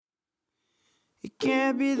It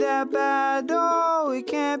can't be that bad, oh, it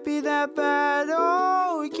can't be that bad,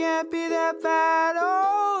 oh, it can't be that bad,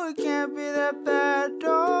 oh, it can't be that bad,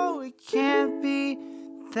 oh, it can't be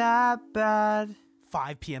that bad.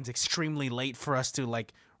 5 p.m. is extremely late for us to,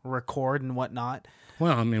 like, record and whatnot.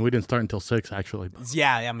 Well, I mean, we didn't start until 6, actually.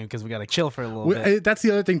 Yeah, I mean, because we got to chill for a little bit. That's the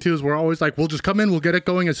other thing, too, is we're always like, we'll just come in, we'll get it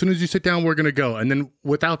going. As soon as you sit down, we're going to go. And then,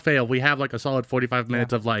 without fail, we have, like, a solid 45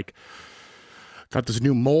 minutes of, like, got this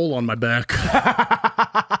new mole on my back.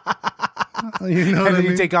 You know, and then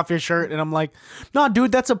you take off your shirt, and I'm like, "No,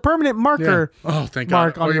 dude, that's a permanent marker." Yeah. Oh, thank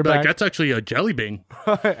mark God! on Or your you'd be back. like, "That's actually a jelly bean."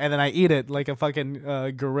 And then I eat it like a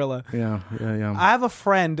fucking gorilla. Yeah. I have a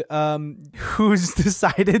friend who's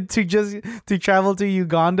decided to travel to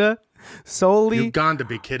Uganda solely. You've got to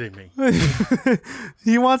be kidding me.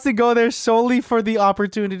 He wants to go there solely for the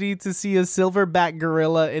opportunity to see a silverback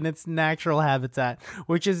gorilla in its natural habitat,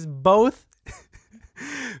 which is both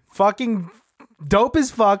fucking dope as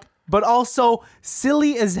fuck, but also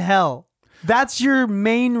silly as hell. That's your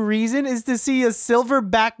main reason, is to see a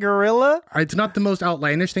silverback gorilla? It's not the most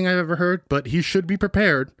outlandish thing I've ever heard, but he should be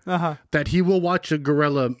prepared that he will watch a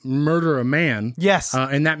gorilla murder a man. Yes.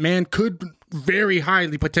 And that man could very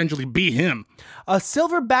highly potentially be him. A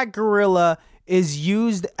silverback gorilla is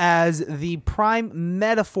used as the prime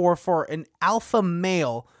metaphor for an alpha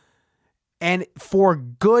male, and for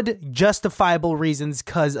good, justifiable reasons,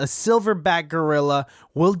 because a silverback gorilla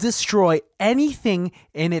will destroy anything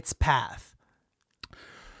in its path.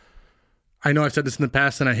 I know I've said this in the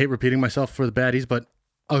past, and I hate repeating myself for the baddies, but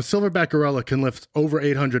a silverback gorilla can lift over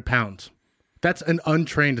 800 pounds. That's an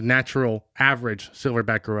untrained, natural, average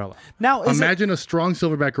silverback gorilla. Now, imagine a strong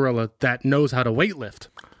silverback gorilla that knows how to weightlift.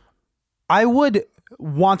 I would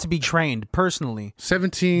want to be trained personally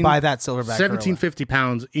by that silverback 1750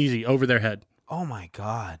 pounds easy over their head. Oh my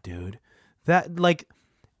God, dude. That, like,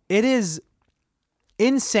 it is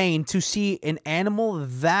insane to see an animal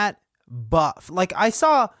that buff. Like, I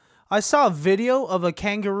saw a video of a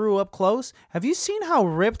kangaroo up close. Have you seen how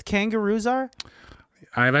ripped kangaroos are?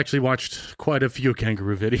 I've actually watched quite a few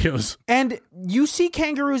kangaroo videos. And you see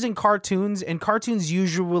kangaroos in cartoons, and cartoons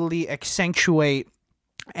usually accentuate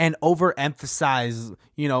and overemphasize,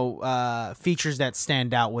 features that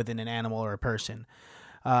stand out within an animal or a person.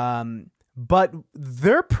 But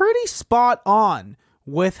they're pretty spot on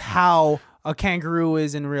with how a kangaroo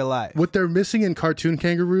is in real life. What they're missing in cartoon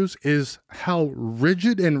kangaroos is how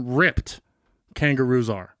rigid and ripped kangaroos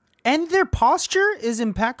are. And their posture is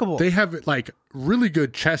impeccable. They have, like, really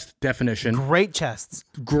good chest definition. Great chests.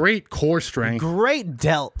 Great core strength. Great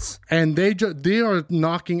delts. And they are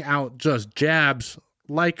knocking out just jabs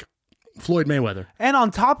like Floyd Mayweather. And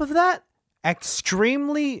on top of that,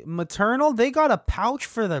 extremely maternal. They got a pouch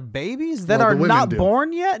for their babies that are not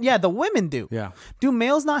born yet. Yeah, the women do. Yeah. Do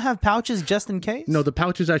males not have pouches just in case? No, the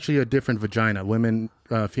pouch is actually a different vagina.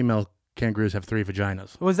 Female kangaroos have 3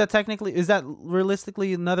 vaginas. Is that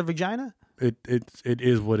realistically another vagina? It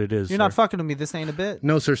is what it is. You're not fucking with me. This ain't a bit.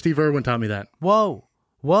 No, sir. Steve Irwin taught me that. Whoa.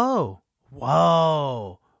 3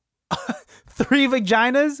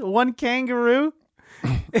 vaginas, 1 kangaroo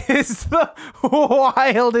is the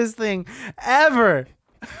wildest thing ever.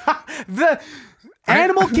 The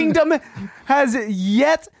animal kingdom has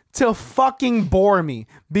yet to fucking bore me,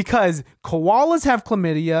 because koalas have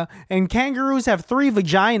chlamydia and kangaroos have 3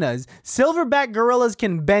 vaginas. Silverback gorillas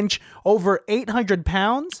can bench over 800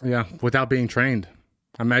 pounds. Yeah, without being trained.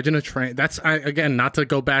 Imagine a train. Again, not to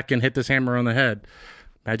go back and hit this hammer on the head.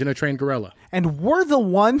 Imagine a trained gorilla. And we're the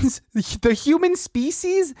ones, the human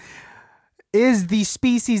species is the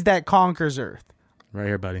species that conquers Earth. Right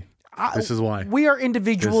here, buddy. This is why. We are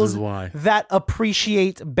individuals why. that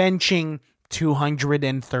appreciate benching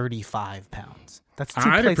 235 pounds. That's 2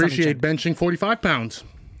 I'd plates on appreciate each end. benching 45 pounds.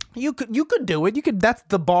 You could do it. That's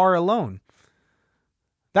the bar alone.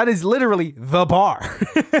 That is literally the bar.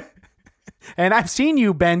 And I've seen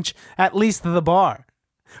you bench at least the bar.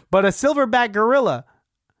 But a silverback gorilla,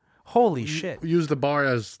 holy shit. Use the bar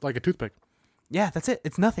as like a toothpick. Yeah, that's it.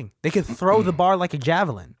 It's nothing. They could throw the bar like a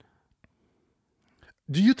javelin.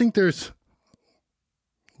 Do you think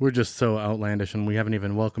we're just so outlandish and we haven't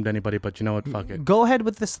even welcomed anybody, but you know what? Fuck it. Go ahead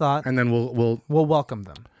with this thought. And then we'll welcome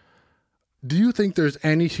them. Do you think there's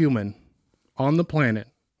any human on the planet,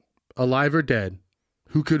 alive or dead,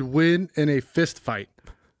 who could win in a fist fight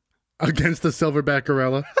against a silverback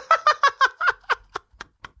gorilla?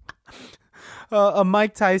 A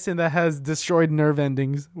Mike Tyson that has destroyed nerve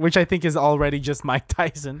endings, which I think is already just Mike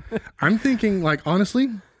Tyson. I'm thinking, like, honestly,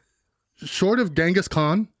 short of Genghis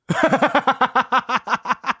Khan,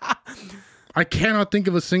 I cannot think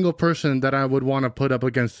of a single person that I would want to put up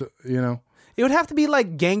against, It would have to be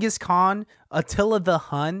like Genghis Khan, Attila the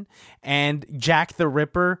Hun, and Jack the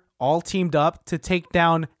Ripper all teamed up to take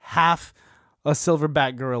down half a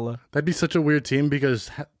silverback gorilla. That'd be such a weird team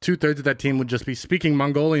because 2/3 of that team would just be speaking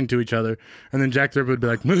Mongolian to each other, and then Jack the Ripper would be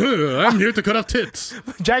like, "I'm here to cut off tits."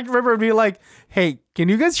 Jack the Ripper would be like, "Hey, can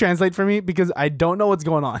you guys translate for me because I don't know what's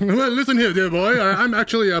going on." Well, listen here, dear boy. I'm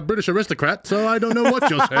actually a British aristocrat, so I don't know what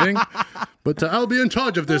you're saying, but I'll be in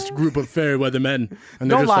charge of this group of fair weather men.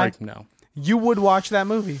 And they're Don't just lie. like, no. You would watch that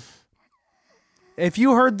movie. If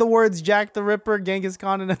you heard the words Jack the Ripper, Genghis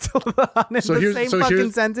Khan, and Attila the Hun in the same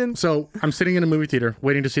fucking sentence. So I'm sitting in a movie theater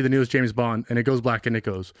waiting to see the newest James Bond, and it goes black and it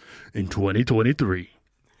goes, in 2023,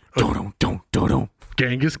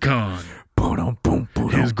 Genghis Khan,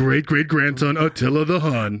 his great-great-grandson Attila the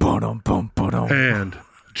Hun, and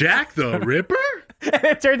Jack the Ripper? And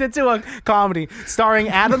it turned into a comedy starring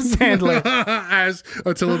Adam Sandler as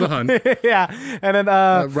Attila the Hun. yeah, and then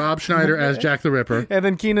Rob Schneider as Jack the Ripper. and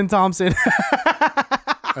then Keenan Thompson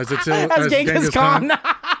As Genghis Khan.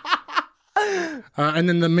 And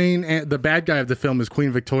then the bad guy of the film is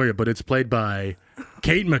Queen Victoria, but it's played by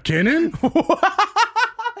Kate McKinnon.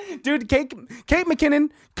 Dude, Kate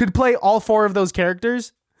McKinnon could play all four of those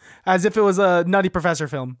characters as if it was a Nutty Professor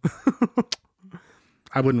film.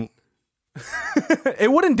 I wouldn't. It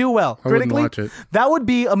wouldn't do well critically. Watch it. That would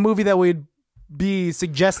be a movie that would be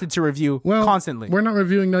suggested to review constantly. We're not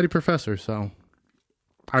reviewing Nutty Professor, so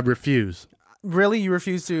I refuse. Really? You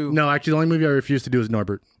refuse to? No, actually, the only movie I refuse to do is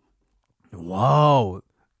Norbert. Whoa.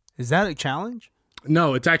 Is that a challenge?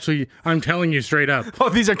 No, it's actually, I'm telling you straight up. Oh,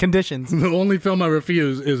 these are conditions. The only film I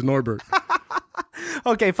refuse is Norbert.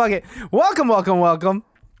 Okay, fuck it. Welcome.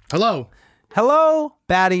 Hello. Hello,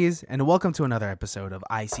 baddies, and welcome to another episode of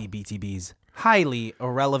ICBTB's Highly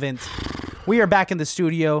Irrelevant. We are back in the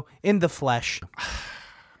studio, in the flesh.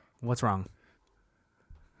 What's wrong?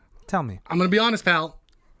 Tell me. I'm going to be honest, pal.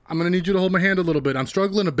 I'm going to need you to hold my hand a little bit. I'm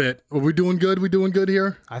struggling a bit. Are we doing good? We doing good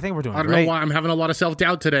here? I think we're doing I don't great. know why. I'm having a lot of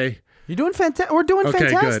self-doubt today. You're doing fantastic. We're doing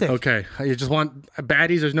fantastic. Good. Okay. You just want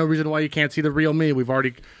baddies. There's no reason why you can't see the real me. We've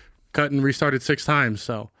already cut and restarted 6 times,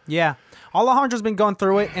 so. Yeah. Alejandro's been going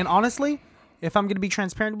through it, and honestly, if I'm going to be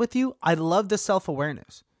transparent with you, I love the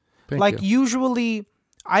self-awareness. Thank you. Usually,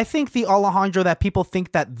 I think the Alejandro that people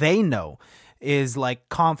think that they know is like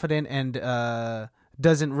confident and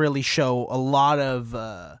doesn't really show a lot of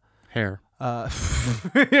hair.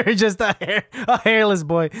 You're just a hairless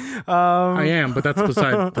boy. I am, but that's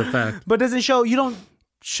beside the fact. But you don't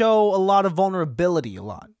show a lot of vulnerability a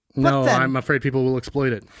lot. No, I'm afraid people will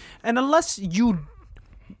exploit it. And unless you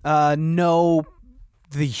know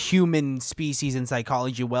the human species and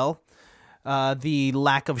psychology well, the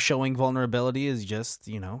lack of showing vulnerability is just,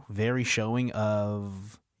 very showing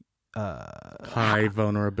of high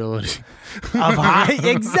vulnerability.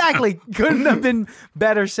 Exactly. Couldn't have been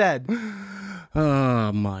better said.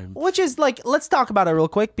 Oh my. Which is like, let's talk about it real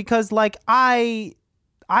quick because like I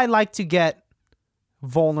like to get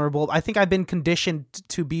vulnerable. I think I've been conditioned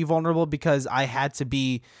to be vulnerable because I had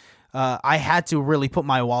to really put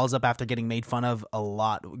my walls up after getting made fun of a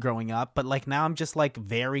lot growing up. But like now I'm just like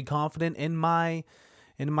very confident in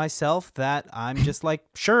myself that I'm just like,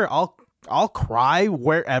 sure, I'll cry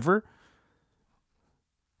wherever.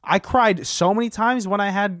 I cried so many times when I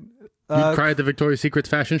had you cried at the Victoria's Secret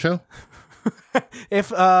fashion show? If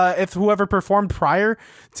whoever performed prior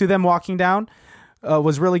to them walking down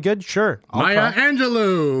was really good, sure. Maya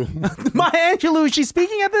Angelou. Maya Angelou, is she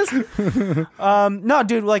speaking at this? No,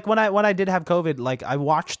 dude, like when I did have COVID, like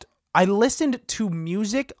I listened to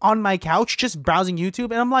music on my couch, just browsing YouTube,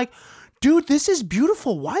 and I'm like, dude, this is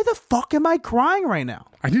beautiful. Why the fuck am I crying right now?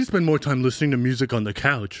 I need to spend more time listening to music on the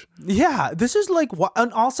couch. Yeah, this is like what,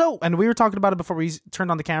 and we were talking about it before we turned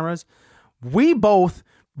on the cameras. We both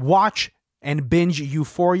watch and binge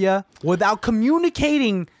Euphoria without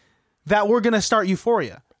communicating that we're gonna start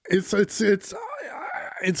Euphoria. It's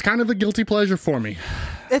kind of a guilty pleasure for me.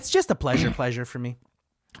 It's just a pleasure for me.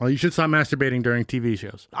 Well, you should stop masturbating during TV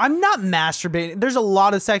shows. I'm not masturbating. There's a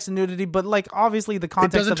lot of sex and nudity, but like obviously the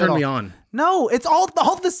context doesn't of turn it all. me on. No, it's all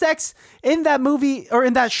the sex in that movie or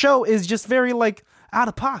in that show is just very like out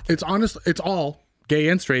of pocket. It's all gay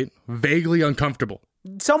and straight, vaguely uncomfortable.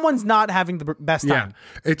 Someone's not having the best time.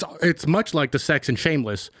 Yeah, it's much like the sex in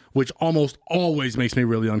Shameless, which almost always makes me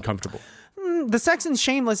really uncomfortable. The sex in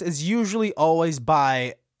Shameless is usually always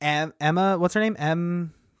by Emma. What's her name?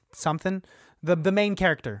 M something. The main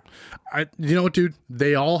character. You know what, dude?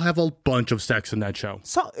 They all have a bunch of sex in that show.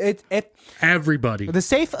 So everybody. The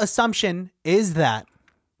safe assumption is that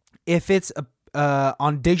if it's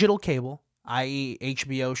on digital cable, i.e.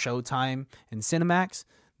 HBO, Showtime, and Cinemax,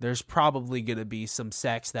 there's probably going to be some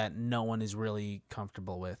sex that no one is really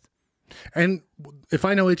comfortable with. And if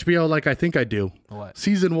I know HBO like I think I do, What?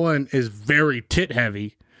 season 1 is very tit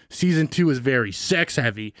heavy. Season 2 is very sex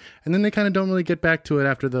heavy, and then they kind of don't really get back to it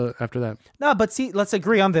after that. No, but see, let's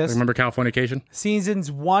agree on this. Remember Californication?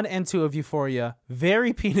 Seasons 1 and 2 of Euphoria,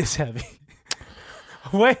 very penis heavy.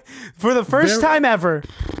 Wait, for the first time ever.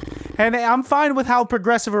 And I'm fine with how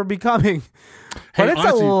progressive we're becoming. But Hey, it's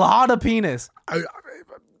honestly, a lot of penis.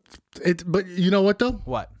 But you know what though?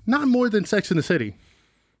 What? Not more than Sex in the City.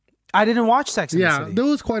 I didn't watch Sex in the Yeah, City. there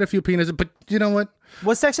was quite a few penises, but you know what?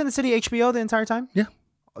 Was Sex in the City HBO the entire time? Yeah,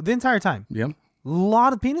 The entire time. yeah. A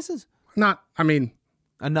lot of penises? I mean,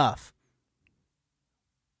 Enough.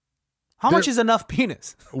 How much is enough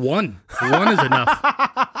penis? one is enough.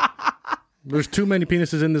 There's too many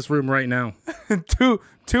penises in this room right now.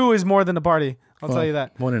 Two is more than a party. I'll tell you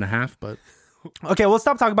that. 1.5, but Okay, we'll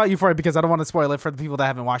stop talking about Euphoria because I don't want to spoil it for the people that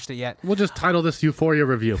haven't watched it yet. we'll just title this Euphoria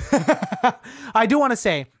review. I do want to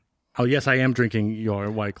say, Oh yes, I am drinking your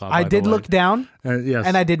White Claw. I did look down. Yes,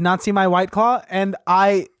 And I did not see my White Claw. And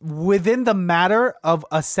I, within the matter of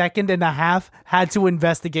a second and a half, had to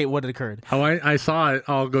investigate what occurred. Oh, I saw it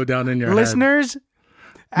all go down in your head. Listeners,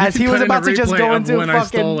 as You he can was cut in a about to just replay go of into when I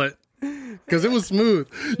stole fucking... it because it was smooth.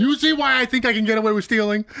 You see why I think I can get away with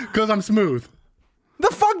stealing? Because I'm smooth. The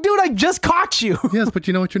fuck, dude, I just caught you. Yes, but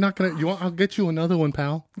you know what? You're not gonna. I'll get you another one,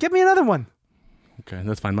 pal. Get me another one. Okay,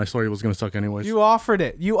 that's fine. My story was gonna suck anyways. You offered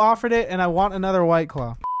it. And I want another White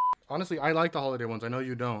Claw. Honestly, I like the holiday ones. I know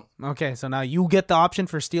you don't. Okay, so now you get the option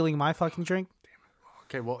for stealing my fucking drink?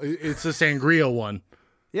 Okay, well, it's the sangria one.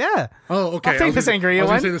 Yeah. Oh, okay. I'll take the sangria I was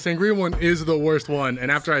one. gonna say the sangria one is the worst one, and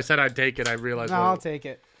after I said I'd take it, I realized. No, I'll take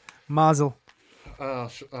it. Mazel.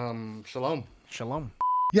 Shalom. Shalom.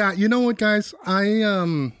 Yeah, you know what, guys? Talk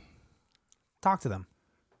to them.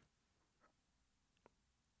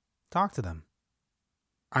 Talk to them.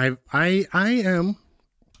 I am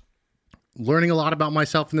learning a lot about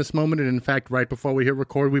myself in this moment, and in fact, right before we hit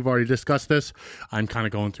record, we've already discussed this. I'm kind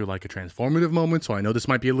of going through like a transformative moment, so I know this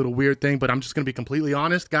might be a little weird thing, but I'm just going to be completely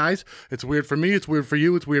honest, guys. It's weird for me, it's weird for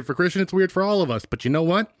you, it's weird for Christian, it's weird for all of us. But you know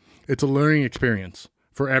what? It's a learning experience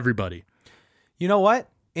for everybody. You know what?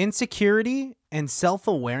 Insecurity and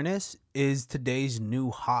self-awareness is today's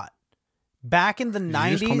new hot. Back in the Did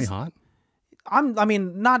 90s, you just call me hot? I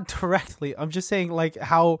mean, not directly. I'm just saying like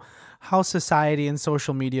how society and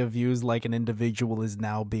social media views like an individual is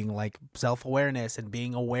now being like self-awareness and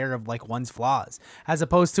being aware of like one's flaws, as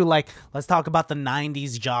opposed to like, let's talk about the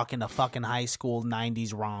 90s jock in a fucking high school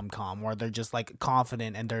 90s rom-com where they're just like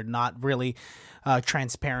confident and they're not really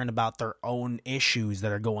transparent about their own issues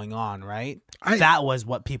that are going on, right? That was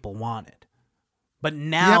what people wanted. But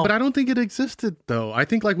now... Yeah, but I don't think it existed though. I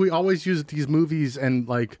think like we always use these movies and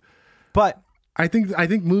like... But... I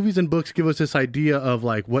think movies and books give us this idea of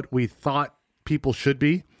like what we thought people should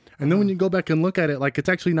be. And then when you go back and look at it, like it's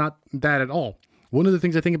actually not that at all. One of the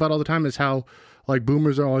things I think about all the time is how like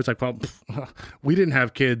boomers are always like, well, we didn't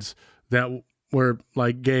have kids that were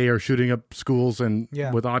like gay or shooting up schools and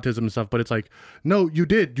with autism and stuff. But it's like, no, you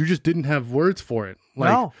did. You just didn't have words for it.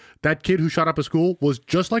 Like that kid who shot up a school was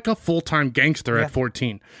just like a full-time gangster at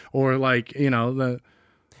 14. Or like, you know,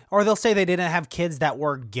 Or they'll say they didn't have kids that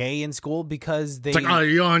were gay in school because they... It's like, oh,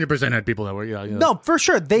 you 100% had people that were, yeah. No, for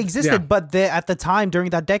sure. They existed, but at the time, during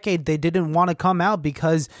that decade, they didn't want to come out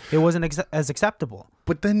because it wasn't as acceptable.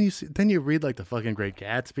 But then you read like the fucking Great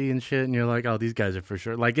Gatsby and shit, and you're like, oh, these guys are for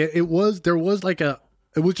sure. Like it was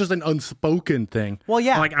just an unspoken thing. Well,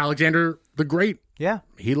 yeah. Like Alexander the Great. Yeah.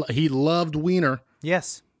 He loved wiener.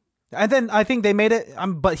 Yes. And then I think they made it,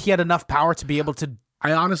 but he had enough power to be able to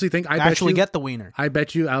I honestly think get the wiener. I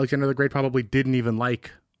bet you Alexander the Great probably didn't even like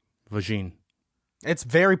vagine. It's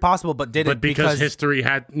very possible, but did it because history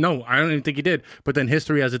had no. I don't even think he did. But then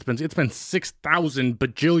history has it's been 6,000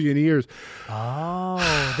 bajillion years.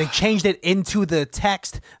 Oh, they changed it into the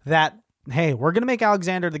text that hey, we're gonna make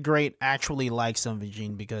Alexander the Great actually like some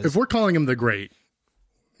vagine because if we're calling him the Great.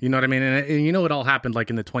 You know what I mean? And you know it all happened like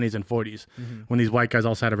in the 20s and 40s when these white guys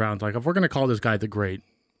all sat around like if we're gonna call this guy the Great.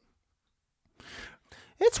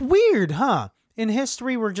 It's weird, huh? In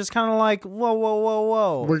history, we're just kind of like,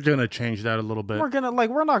 whoa. We're gonna change that a little bit.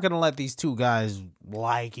 We're not gonna let these two guys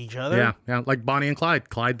like each other. Yeah, like Bonnie and Clyde.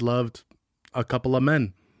 Clyde loved a couple of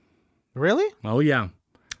men. Really? Oh yeah.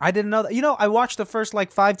 I didn't know that. You know, I watched the first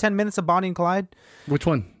like 5-10 minutes of Bonnie and Clyde. Which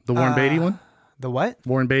one? The Warren Beatty one? The what?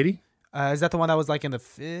 Warren Beatty? Is that the one that was like in the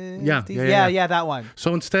 50s? Yeah, that one.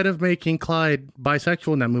 So instead of making Clyde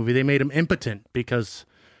bisexual in that movie, they made him impotent because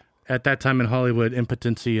at that time in Hollywood,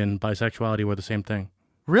 impotency and bisexuality were the same thing.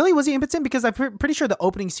 Really? Was he impotent? Because I'm pretty sure the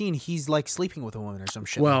opening scene, he's like sleeping with a woman or some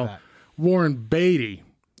shit like Well, that. Warren Beatty,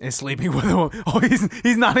 Is sleeping with a woman. Oh,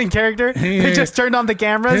 he's not in character? They just turned on the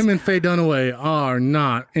cameras? him and Faye Dunaway are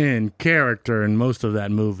not in character in most of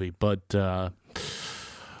that movie, but that's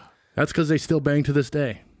because they still bang to this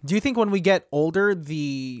day. Do you think when we get older,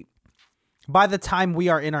 by the time we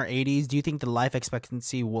are in our 80s, do you think the life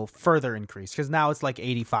expectancy will further increase? Because now it's like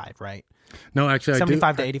 85, right? No, actually,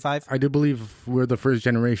 75 to 85? I do believe we're the first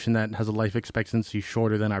generation that has a life expectancy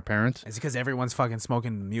shorter than our parents. Is it because everyone's fucking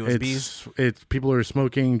smoking USBs? It's people are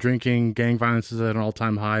smoking, drinking, gang violence is at an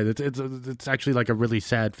all-time high. It's actually like a really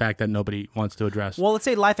sad fact that nobody wants to address. Well, let's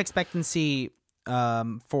say life expectancy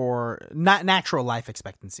for not natural life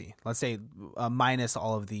expectancy. Let's say minus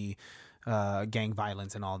all of the gang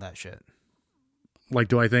violence and all that shit. Like,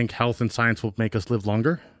 do I think health and science will make us live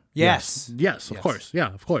longer? Yes. Yes, of course.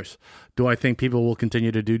 Yeah, of course. Do I think people will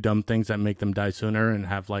continue to do dumb things that make them die sooner and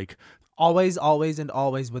have like... Always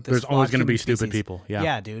with this. There's always going to be human stupid species. people. Yeah.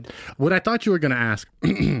 Yeah, dude. What I thought you were going to ask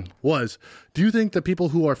was, do you think the people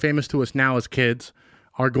who are famous to us now as kids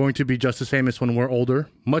are going to be just as famous when we're older?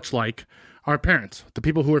 Much like our parents. The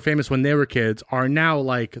people who were famous when they were kids are now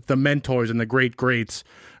like the mentors and the greats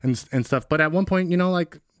and stuff. But at one point,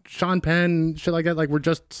 like Sean Penn, shit like that, like we're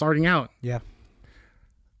just starting out. Yeah.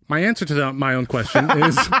 My answer to my own question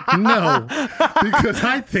is no, because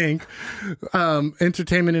I think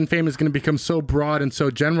entertainment and fame is going to become so broad and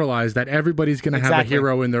so generalized that everybody's going to have a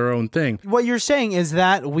hero in their own thing. What you're saying is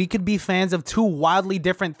that we could be fans of two wildly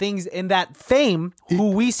different things, in that fame,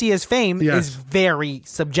 who we see as fame, Yes. is very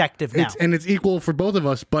subjective now. It's equal for both of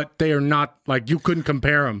us, but they are not, like, you couldn't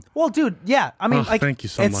compare them. Well, dude, yeah. I mean, thank you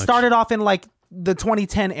so it much. started off in like the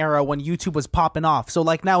 2010 era when YouTube was popping off. So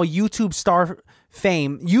like now YouTube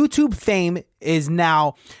fame is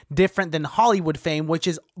now different than Hollywood fame, which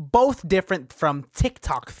is both different from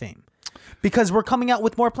TikTok fame, because we're coming out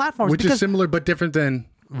with more platforms. Which is similar but different than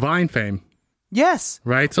Vine fame, yes,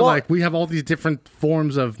 right? So Well, like we have all these different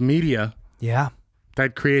forms of media yeah,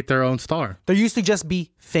 that create their own star. there used to just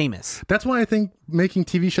be famous. That's why I think making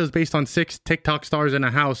TV shows based on 6 TikTok stars in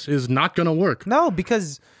a house is not going to work. No,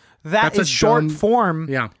 because that That's is a short dumb- form.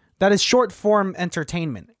 Yeah. That is short form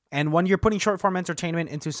entertainment. And when you're putting short form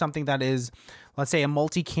entertainment into something that is, let's say, a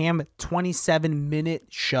multicam 27-minute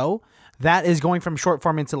show, that is going from short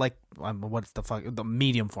form into like, the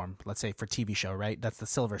medium form, let's say, for TV show, right? That's the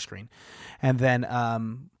silver screen. And then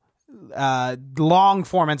long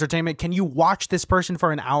form entertainment. Can you watch this person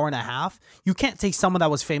for an hour and a half? You can't take someone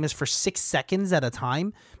that was famous for 6 seconds at a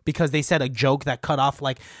time because they said a joke that cut off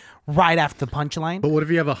like right after the punchline. But what if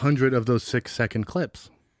you have 100 of those 6-second clips?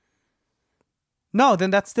 No,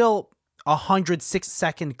 then that's still 100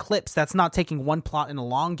 6-second clips. That's not taking one plot and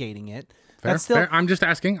elongating it. Fair, That's still, fair. I'm just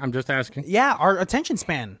asking. yeah, our attention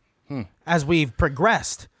span as we've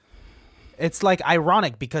progressed. It's like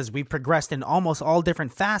ironic because we've progressed in almost all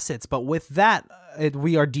different facets, but with that,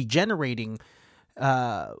 we are degenerating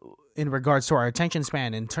in regards to our attention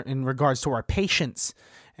span, in regards to our patience,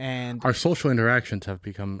 and Our social interactions have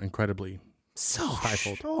become incredibly... so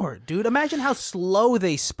stifled. short, dude. Imagine how slow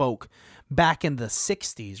they spoke back in the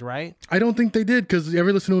 60s, right? I don't think they did, because you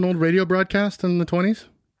ever listen to an old radio broadcast in the 20s?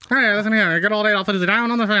 Hey, listen here. I got all day off to down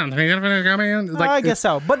on the fence. Like, I guess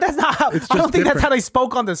so, but that's not how. I it's don't just think that's different. how they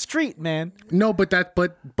spoke on the street, man. No, but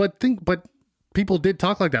people did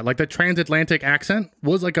talk like that. Like the transatlantic accent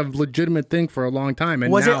was like a legitimate thing for a long time.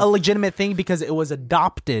 And Was it now, a legitimate thing because it was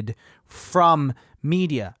adopted from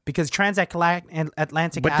media? Because transatlantic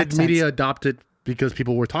But accents. did media adopt it because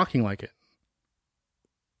people were talking like it?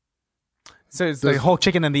 So it's the whole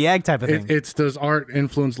chicken and the egg type of thing. It's does art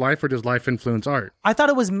influence life or does life influence art? I thought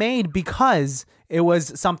it was made because it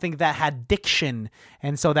was something that had diction,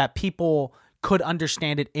 and so that people could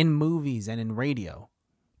understand it in movies and in radio.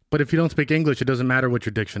 But if you don't speak English, it doesn't matter what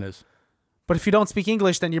your diction is. But if you don't speak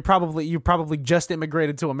English, then you probably just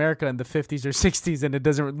immigrated to America in the 50s or 60s,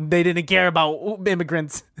 and they didn't care about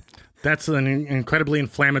immigrants. That's an incredibly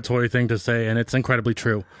inflammatory thing to say, and it's incredibly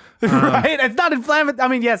true. Right? It's not inflammatory. I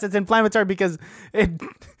mean, yes, it's inflammatory because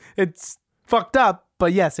it's fucked up,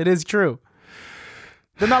 but yes, it is true.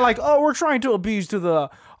 They're not like, oh, we're trying to appease to the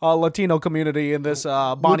Latino community in this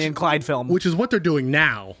Bonnie and Clyde film. Which is what they're doing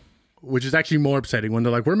now, which is actually more upsetting when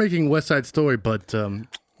they're like, we're making West Side Story, but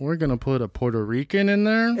we're going to put a Puerto Rican in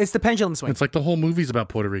there. It's the pendulum swing. It's like the whole movie's about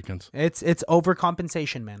Puerto Ricans. It's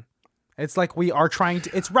overcompensation, man. It's like we are trying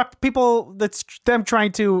to. It's people. That's them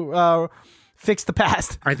trying to fix the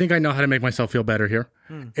past. I think I know how to make myself feel better here.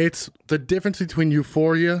 It's the difference between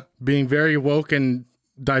Euphoria being very woke and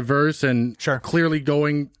diverse and Sure. clearly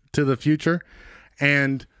going to the future,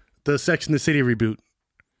 and the Sex and the City reboot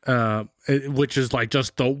which is like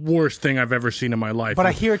just the worst thing I've ever seen in my life. But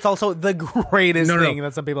I hear it's also the greatest thing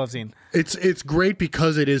that some people have seen. It's great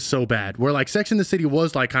because it is so bad. Where like Sex and the City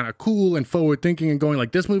was like kind of cool and forward thinking and going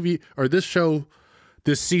like this movie or this show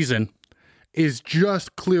this season is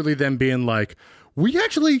just clearly them being like, we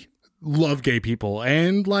actually love gay people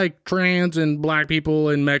and like trans and black people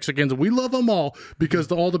and Mexicans. We love them all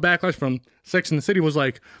because all the backlash from Sex and the City was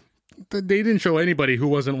like, they didn't show anybody who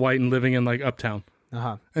wasn't white and living in like uptown.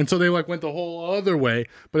 And so they like went the whole other way,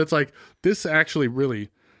 but it's like, this actually really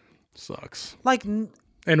sucks. Like, and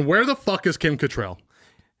where the fuck is Kim Cattrall?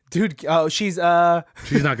 Dude, she's not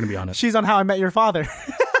going to be on it. She's on How I Met Your Father.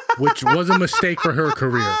 Which was a mistake for her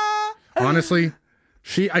career. Honestly,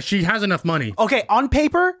 she has enough money. Okay, on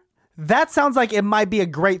paper, that sounds like it might be a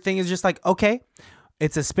great thing. It's just like, okay,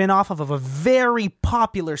 it's a spinoff of a very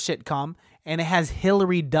popular sitcom, and it has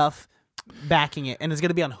Hilary Duff backing it, and it's going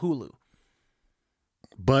to be on Hulu.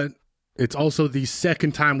 But it's also the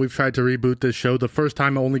second time we've tried to reboot this show. The first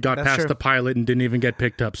time I only got past the pilot and didn't even get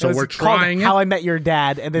picked up. So we're trying it. How I Met Your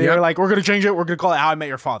Dad, and then they were like, we're going to change it. We're going to call it How I Met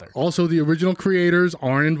Your Father. Also, the original creators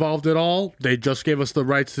aren't involved at all. They just gave us the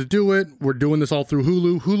rights to do it. We're doing this all through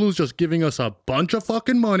Hulu. Hulu's just giving us a bunch of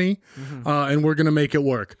fucking money, and we're going to make it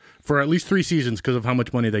work for at least 3 seasons because of how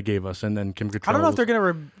much money they gave us. And then Kim Cattrall. I don't know if they're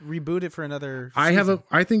going to reboot it for another season.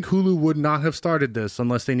 I think Hulu would not have started this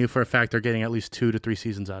unless they knew for a fact they're getting at least 2 to 3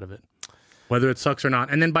 seasons out of it. Whether it sucks or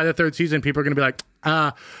not. And then by the 3rd season, people are going to be like,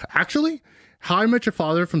 actually, How I Met Your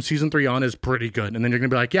Father from season 3 on is pretty good. And then you're going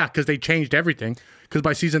to be like, yeah, because they changed everything. Because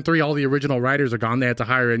by season 3, all the original writers are gone. They had to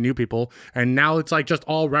hire in new people. And now it's like just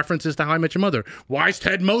all references to How I Met Your Mother. Why is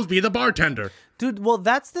Ted Mosby the bartender? Dude, well,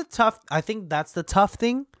 I think that's the tough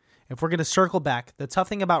thing. If we're going to circle back, the tough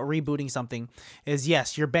thing about rebooting something is,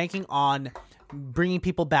 yes, you're banking on bringing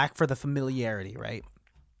people back for the familiarity, right?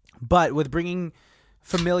 But with bringing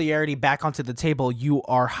familiarity back onto the table, you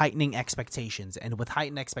are heightening expectations, and with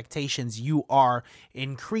heightened expectations you are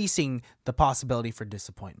increasing the possibility for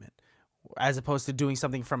disappointment, as opposed to doing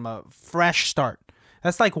something from a fresh start.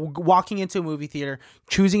 That's like walking into a movie theater,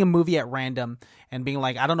 choosing a movie at random and being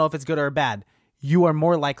like, I don't know if it's good or bad. You are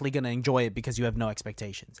more likely going to enjoy it because you have no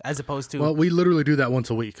expectations, as opposed to, well, we literally do that once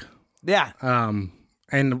a week. Yeah.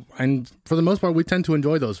 And for the most part we tend to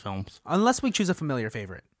enjoy those films unless we choose a familiar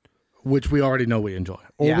favorite, which we already know we enjoy,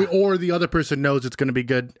 or the other person knows it's going to be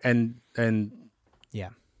good, and yeah.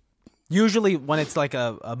 Usually when it's like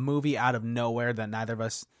a movie out of nowhere that neither of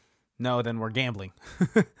us know, then we're gambling.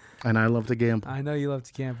 And I love to gamble. I know you love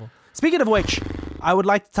to gamble. Speaking of which, I would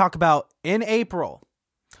like to talk about in April,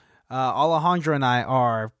 Alejandro and I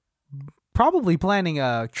are probably planning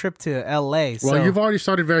a trip to LA. Well, you've already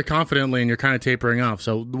started very confidently and you're kind of tapering off,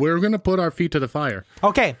 so we're going to put our feet to the fire.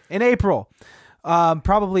 Okay, in April.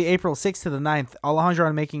 Probably April 6th to the 9th, Alejandro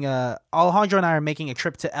and I are making a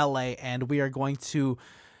trip to LA, and we are going to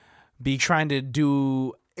be trying to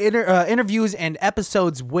do interviews and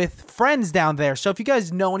episodes with friends down there. So if you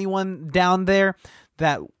guys know anyone down there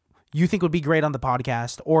that you think would be great on the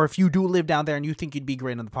podcast, or if you do live down there and you think you'd be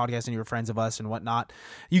great on the podcast and you're friends of us and whatnot,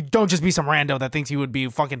 you don't just be some rando that thinks you would be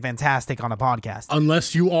fucking fantastic on a podcast.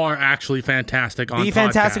 Unless you are actually fantastic on a podcast. Be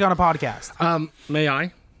fantastic on a podcast. May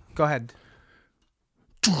I? Go ahead.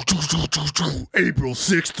 April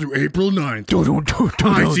 6th through April 9th.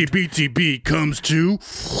 ICBTB comes to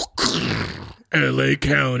LA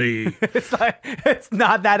County. It's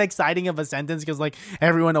not that exciting of a sentence because like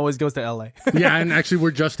everyone always goes to LA. Yeah, and actually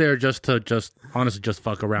we're just there just to honestly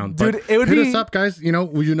fuck around. Dude, but it would hit be... us up, guys. You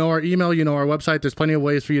know our email, you know our website. There's plenty of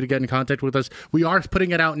ways for you to get in contact with us. We are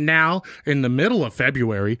putting it out now in the middle of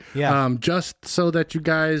February. Yeah. Just so that you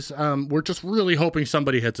guys, we're just really hoping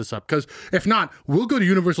somebody hits us up, because if not, we'll go to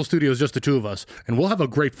Universal Studios, just the two of us, and we'll have a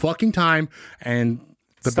great fucking time, and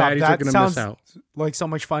the baddies are going to miss out. Like so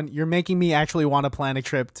much fun. You're making me actually want to plan a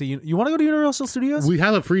trip to you want to go to Universal Studios? We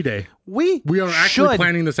have a free day. We are actually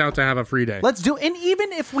planning this out to have a free day. Let's do. And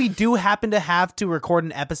even if we do happen to have to record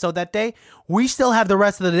an episode that day, we still have the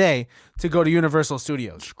rest of the day to go to Universal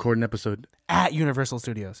Studios. Record an episode at Universal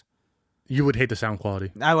Studios. You would hate the sound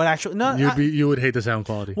quality. I would actually You would hate the sound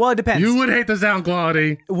quality. Well, it depends. You would hate the sound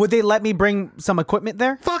quality. Would they let me bring some equipment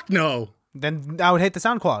there? Fuck no. Then I would hate the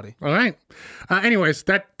sound quality. All right. Anyways,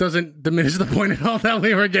 that doesn't diminish the point at all that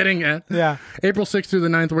we were getting at. Yeah. April 6th through the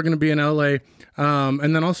 9th, we're going to be in LA.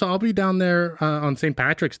 And then also I'll be down there on St.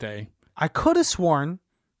 Patrick's Day. I could have sworn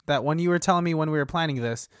that when you were telling me when we were planning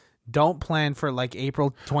this, don't plan for like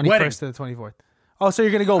April 21st to the 24th. Oh, so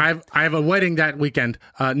you're gonna go? I have a wedding that weekend.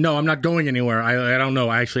 No, I'm not going anywhere. I don't know.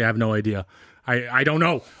 I actually have no idea. I don't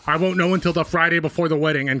know. I won't know until the Friday before the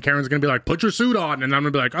wedding, and Karen's gonna be like, "Put your suit on," and I'm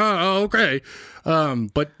gonna be like, "Oh, okay."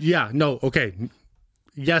 But yeah, no, okay,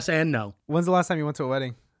 yes and no. When's the last time you went to a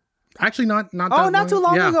wedding? Actually, not. Oh, not too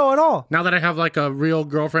long ago at all. Now that I have like a real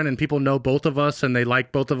girlfriend and people know both of us and they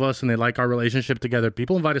like both of us and they like our relationship together,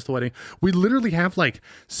 people invite us to wedding. We literally have like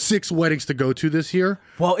 6 weddings to go to this year.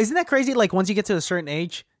 Well, isn't that crazy? Like once you get to a certain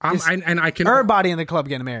age, And I can everybody in the club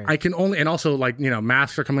getting married. I can only, and also like, you know,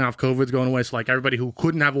 masks are coming off, COVID's going away. So like everybody who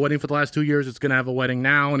couldn't have a wedding for the last 2 years, it's going to have a wedding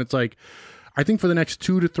now. And it's like, I think for the next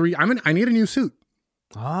 2 to 3, I need a new suit.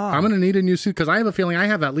 I'm going to need a new suit because I have a feeling I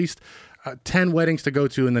have at least 10 weddings to go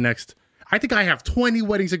to in the next, I think I have 20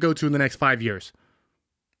 weddings to go to in the next 5 years.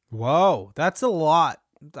 Whoa, that's a lot.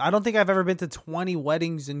 I don't think I've ever been to 20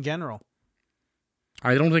 weddings in general.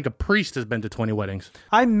 I don't think a priest has been to 20 weddings.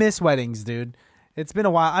 I miss weddings, dude. It's been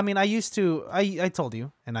a while. I mean, I used to, I told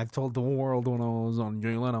you, and I've told the world when I was on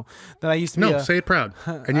Jay Leno, that I used to be say it proud.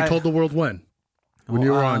 And you told the world when? When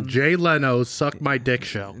you were on Jay Leno's Suck My Dick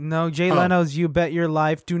show. No, Jay Leno's You Bet Your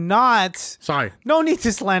Life. Do not. Sorry. No need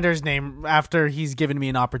to slander his name after he's given me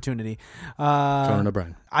an opportunity. Conan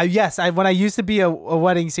O'Brien. When I used to be a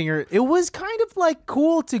wedding singer, it was kind of like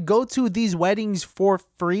cool to go to these weddings for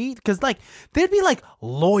free because like there'd be like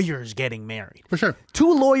lawyers getting married. For sure.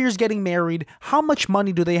 2 lawyers getting married. How much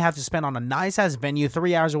money do they have to spend on a nice ass venue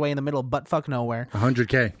 3 hours away in the middle of buttfuck nowhere?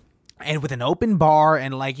 $100K. And with an open bar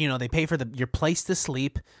and like, you know, they pay for your place to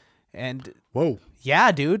sleep. And whoa.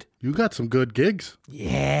 Yeah, dude. You got some good gigs.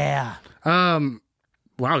 Yeah. Wow.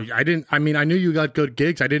 I knew you got good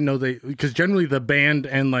gigs. I didn't know because generally the band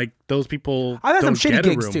and like those people. I've had some don't shitty get a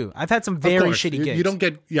gigs room. too. I've had some very shitty gigs. You don't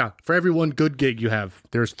get, for every one good gig you have,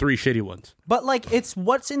 there's 3 shitty ones. But like,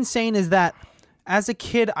 what's insane is that as a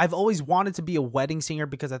kid, I've always wanted to be a wedding singer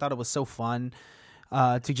because I thought it was so fun.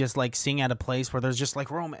 To just like sing at a place where there's just like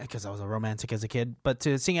romance, because I was a romantic as a kid, but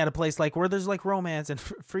to sing at a place like where there's like romance and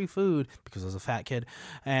free food because I was a fat kid.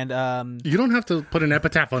 And you don't have to put an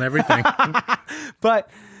epitaph on everything. But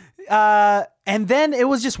and then it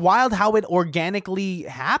was just wild how it organically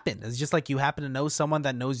happened. It's just like you happen to know someone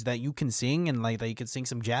that knows that you can sing and like that you could sing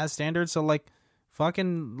some jazz standards. So like,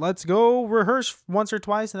 fucking let's go rehearse once or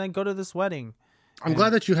twice and then go to this wedding. I'm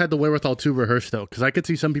glad that you had the wherewithal to rehearse, though, because I could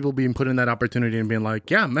see some people being put in that opportunity and being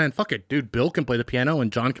like, yeah, man, fuck it. Dude, Bill can play the piano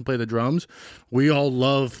and John can play the drums. We all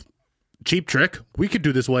love Cheap Trick. We could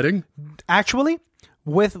do this wedding. Actually,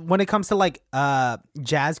 when it comes to like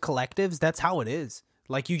jazz collectives, that's how it is.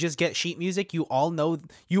 Like you just get sheet music. You all know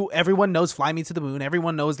everyone knows Fly Me to the Moon.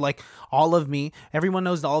 Everyone knows like All of Me. Everyone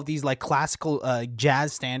knows all of these like classical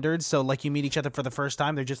jazz standards. So like you meet each other for the first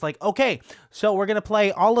time. They're just like, okay, so we're going to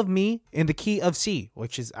play All of Me in the key of C,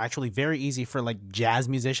 which is actually very easy for like jazz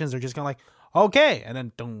musicians. They're just going to like, okay. And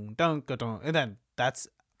then dun, dun, dun, dun, and then that's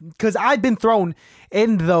because I've been thrown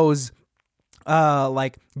in those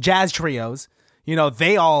like jazz trios. You know,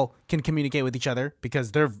 they all can communicate with each other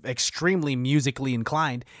because they're extremely musically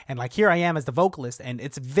inclined. And like here I am as the vocalist, and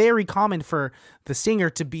it's very common for the singer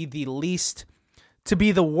to be the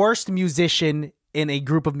worst musician in a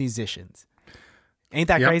group of musicians. Ain't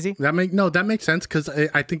that crazy? That makes sense because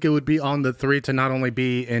I think it would be on the 3 to not only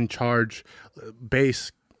be in charge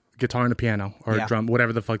bass, guitar, and a piano or drum,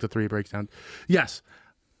 whatever the fuck the 3 breaks down. Yes.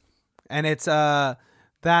 And it's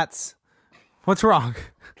that's what's wrong.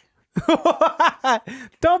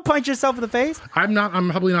 Don't punch yourself in the face. I'm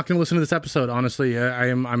probably not going to listen to this episode. Honestly,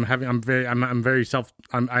 I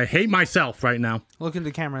hate myself right now. Look into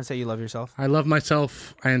the camera and say you love yourself. I love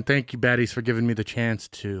myself, and thank you, baddies, for giving me the chance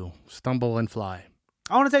to stumble and fly.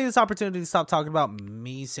 I want to take this opportunity to stop talking about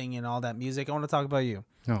me singing all that music. I want to talk about you.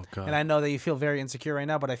 Oh God! And I know that you feel very insecure right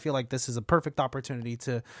now, but I feel like this is a perfect opportunity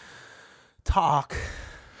to talk.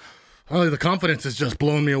 Oh, the confidence is just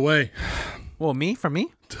blowing me away. Well, me? From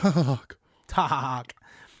me? Talk.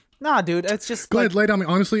 Nah, dude, it's just go ahead, lay down me.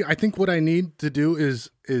 Honestly, I think what I need to do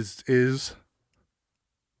is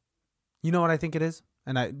you know what I think it is?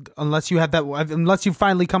 And unless you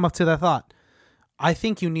finally come up to that thought, I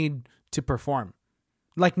think you need to perform.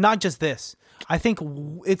 Like, not just this. I think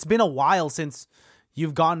it's been a while since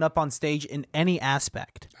you've gotten up on stage in any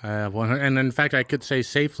aspect. And in fact, I could say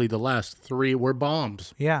safely the last 3 were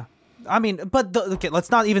bombs. Yeah. I mean, but okay, let's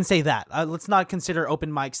not even say that. Let's not consider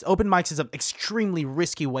open mics. Open mics is an extremely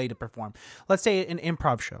risky way to perform. Let's say an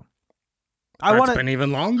improv show. That's been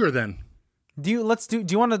even longer then. Do you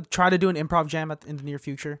want to try to do an improv jam in the near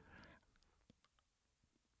future?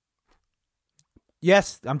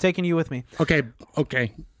 Yes, I'm taking you with me. Okay.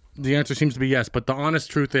 The answer seems to be yes, but the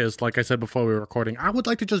honest truth is, like I said before we were recording, I would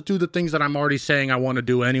like to just do the things that I'm already saying I want to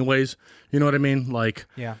do anyways. You know what I mean? Like,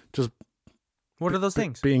 Yeah. just What are those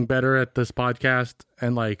things? being better at this podcast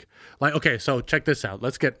and like, okay, so check this out.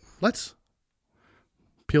 Let's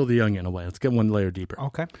peel the onion away. Let's get one layer deeper.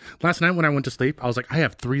 Okay. Last night when I went to sleep, I was like, I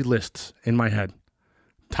have 3 lists in my head.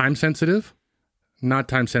 Time sensitive, not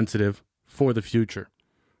time sensitive, for the future.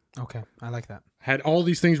 Okay. I like that. Had all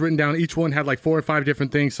these things written down. Each one had like 4 or 5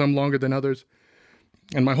 different things, some longer than others.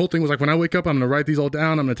 And my whole thing was like, when I wake up, I'm going to write these all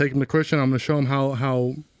down. I'm going to take them to Christian. I'm going to show him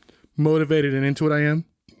how motivated and into it I am.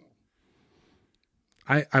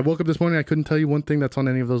 I woke up this morning. I couldn't tell you one thing that's on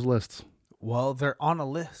any of those lists. Well, they're on a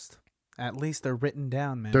list. At least they're written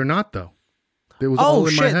down, man. They're not, though. It was all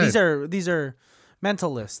in my head. These are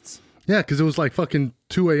mental lists. Yeah, because it was like fucking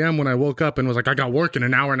 2 a.m. when I woke up and was like, I got work in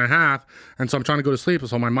an hour and a half. And so I'm trying to go to sleep.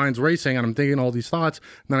 So my mind's racing and I'm thinking all these thoughts.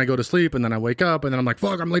 And then I go to sleep and then I wake up and then I'm like,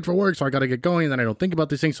 fuck, I'm late for work. So I got to get going. And then I don't think about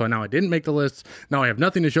these things. So now I didn't make the lists. Now I have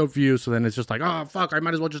nothing to show for you. So then it's just like, oh, fuck, I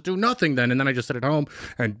might as well just do nothing then. And then I just sit at home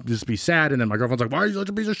and just be sad. And then my girlfriend's like, why are you such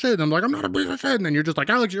a piece of shit? And I'm like, I'm not a piece of shit. And then you're just like,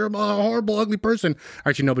 Alex, you're a horrible, ugly person.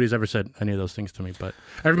 Actually, nobody's ever said any of those things to me. But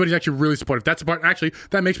everybody's actually really supportive. That's the part, actually,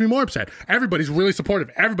 that makes me more upset. Everybody's really supportive.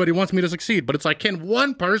 Everybody wants me to succeed. But it's like, can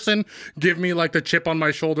one person give me like the chip on my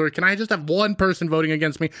shoulder? Can I just have one person voting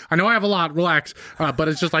against me? I know I have a lot, relax. But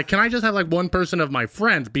it's just like, can I just have like one person of my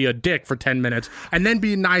friends be a dick for 10 minutes and then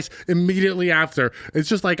be nice immediately after? It's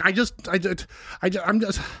just like, That's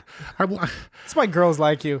why girls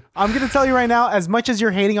like you. I'm going to tell you right now, as much as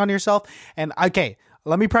you're hating on yourself, and okay,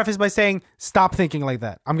 let me preface by saying, stop thinking like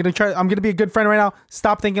that. I'm going to be a good friend right now.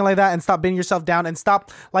 Stop thinking like that and stop beating yourself down and stop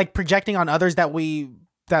like projecting on others that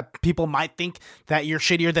people might think that you're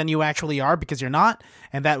shittier than you actually are, because you're not,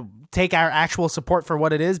 and that take our actual support for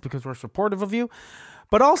what it is, because we're supportive of you.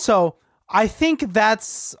 But also, I think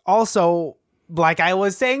that's also, like I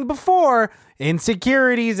was saying before,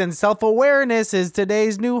 insecurities and self-awareness is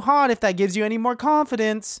today's new hot. If that gives you any more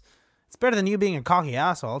confidence, it's better than you being a cocky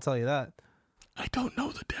asshole, I'll tell you that. I don't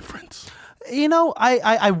know the difference. You know,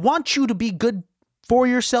 I want you to be good for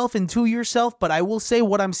yourself and to yourself, but I will say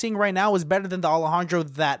what I'm seeing right now is better than the Alejandro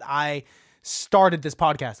that I started this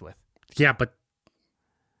podcast with. Yeah, but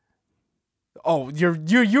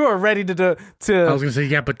you are ready to. I was gonna say,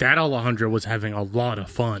 yeah, but that Alejandro was having a lot of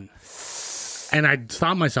fun, and I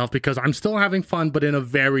stopped myself because I'm still having fun, but in a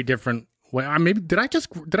very different way. Did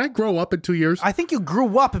I grow up in 2 years? I think you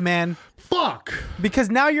grew up, man. Fuck. Because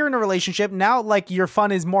now you're in a relationship. Now, like, your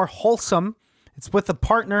fun is more wholesome. It's with a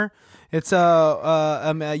partner. It's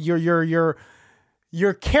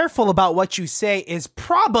you're careful about what you say is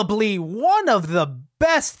probably one of the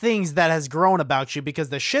best things that has grown about you, because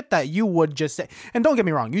the shit that you would just say, and don't get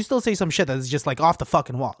me wrong, you still say some shit that is just like off the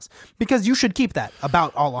fucking walls, because you should keep that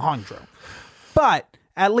about Alejandro. But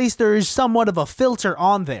at least there is somewhat of a filter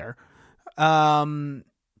on there.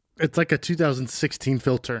 It's like a 2016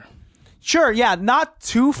 filter. Sure, yeah, not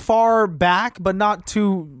too far back, but not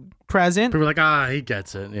too present. People are like, he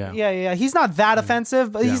gets it. Yeah. Yeah. He's not that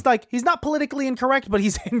offensive, but he's not politically incorrect, but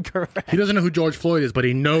he's incorrect. He doesn't know who George Floyd is, but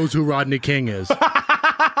he knows who Rodney King is.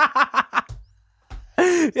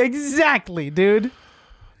 Exactly, dude.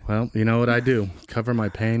 Well, you know what I do? Cover my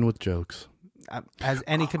pain with jokes. As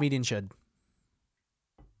any comedian should.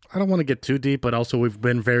 I don't want to get too deep, but also we've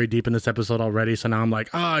been very deep in this episode already. So now I'm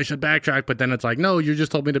like, I should backtrack. But then it's like, no, you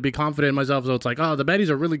just told me to be confident in myself. So it's like, the baddies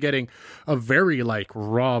are really getting a very like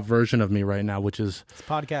raw version of me right now, which is... It's a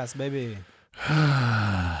podcast, baby.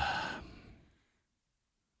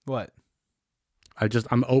 What?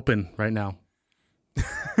 I'm open right now. You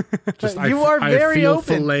are very open. I feel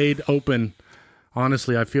filleted open.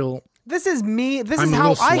 Honestly, I feel... This is me. This is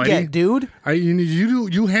how I get, dude.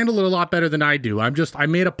 You handle it a lot better than I do. I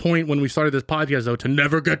made a point when we started this podcast, though, to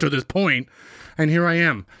never get to this point, and here I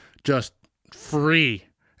am, just free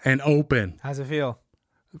and open. How's it feel?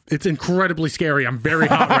 It's incredibly scary. I'm very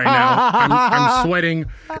hot right now. I'm sweating.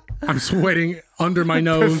 I'm sweating under my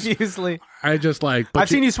nose. Profusely. I've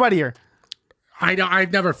seen you sweatier.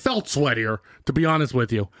 I've never felt sweatier, to be honest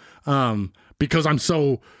with you, because I'm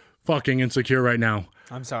so fucking insecure right now.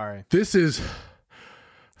 I'm sorry. Is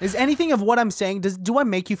anything of what I'm saying, do I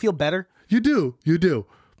make you feel better? You do.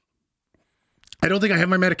 I don't think I have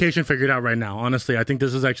my medication figured out right now. Honestly, I think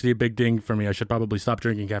this is actually a big thing for me. I should probably stop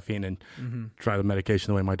drinking caffeine and try the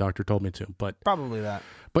medication the way my doctor told me to. But probably that.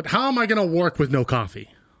 But how am I going to work with no coffee?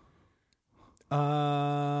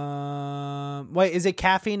 Wait, is it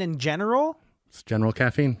caffeine in general? It's general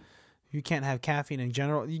caffeine. You can't have caffeine in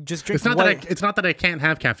general. You just drink. It's not that I can't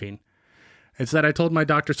have caffeine. It's that I told my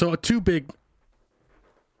doctor. So two big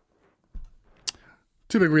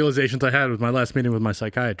Two big realizations I had with my last meeting with my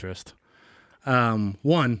psychiatrist.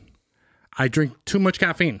 One, I drink too much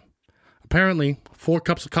caffeine. Apparently, 4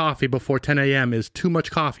 cups of coffee before 10 a.m. is too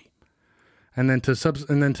much coffee. And then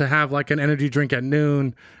to have like an energy drink at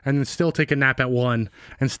noon and then still take a nap at 1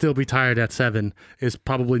 and still be tired at 7 is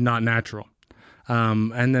probably not natural.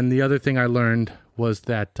 And then the other thing I learned was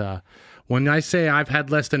that when I say I've had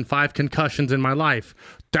less than 5 concussions in my life,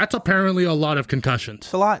 that's apparently a lot of concussions.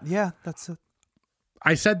 It's a lot. Yeah,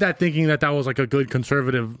 I said that thinking that was like a good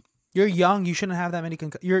conservative. You're young. You shouldn't have that many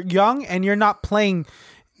concussions. You're young and you're not playing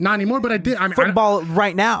Not anymore, but I did. I mean, football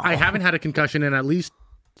right now. I haven't had a concussion in at least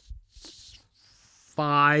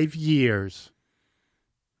 5 years.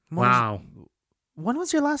 Wow. When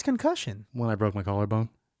was your last concussion? When I broke my collarbone.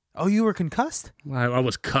 Oh, you were concussed? I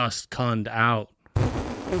was cunned out.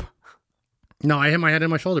 No, I hit my head in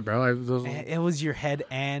my shoulder, bro. It was your head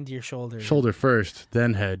and your shoulders. Shoulder first,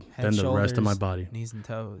 then head, then the rest of my body. Knees and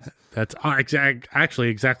toes. That's actually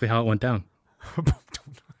exactly how it went down.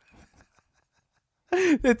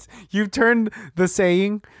 You've turned the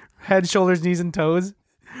saying head, shoulders, knees, and toes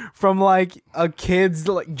from like a kid's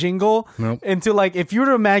like jingle into like if you were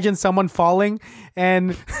to imagine someone falling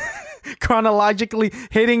and chronologically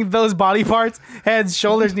hitting those body parts, heads,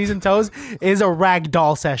 shoulders, knees, and toes, is a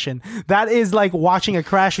ragdoll session. That is like watching a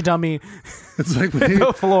crash dummy. It's like hit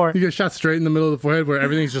the floor. You get shot straight in the middle of the forehead where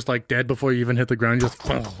everything's just like dead before you even hit the ground. You just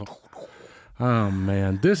oh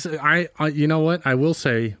man, I you know what? I will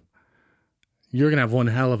say you're gonna have one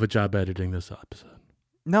hell of a job editing this episode.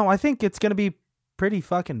 No, I think it's gonna be pretty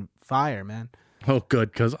fucking fire, man. Oh, good,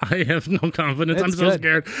 because I have no confidence. I'm so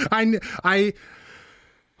scared. I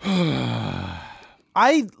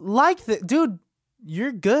like that, dude.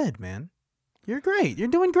 You're good, man. You're great. You're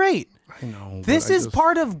doing great. I know. This is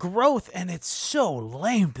part of growth, and it's so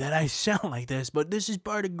lame that I sound like this, but this is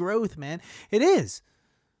part of growth, man. It is.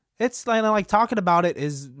 It's like talking about it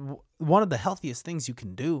is one of the healthiest things you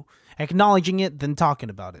can do. Acknowledging it, then talking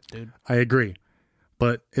about it, dude. I agree.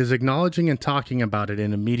 But is acknowledging and talking about it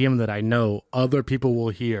in a medium that I know other people will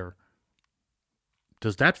hear,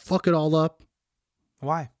 does that fuck it all up?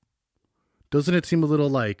 Why? Doesn't it seem a little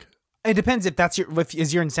like... It depends if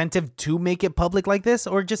is your incentive to make it public like this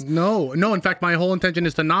or just... No. In fact, my whole intention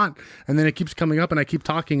is to not. And then it keeps coming up and I keep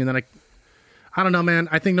talking and then I don't know, man.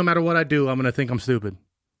 I think no matter what I do, I'm going to think I'm stupid.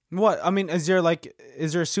 What? I mean, is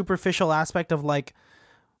there a superficial aspect of like,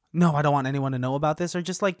 no, I don't want anyone to know about this, or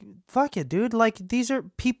just like, fuck it, dude. Like,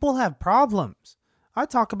 people have problems. I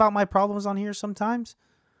talk about my problems on here sometimes.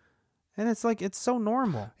 And it's like, it's so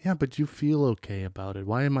normal. Yeah, but you feel okay about it.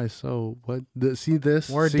 Why am I so... See this?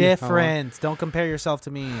 We're different. Don't compare yourself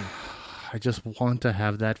to me. I just want to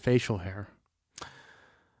have that facial hair.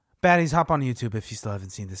 Baddies, hop on YouTube if you still haven't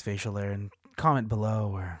seen this facial hair and comment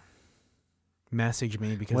below or message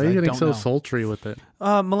me because why are you getting so sultry with it?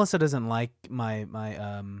 Melissa doesn't like my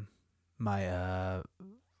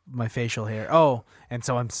facial hair. Oh, and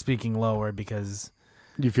so I'm speaking lower because...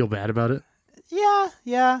 You feel bad about it?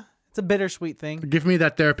 Yeah. It's a bittersweet thing. Give me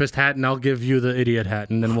that therapist hat and I'll give you the idiot hat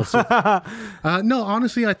and then we'll see. No,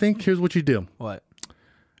 honestly, I think here's what you do. What?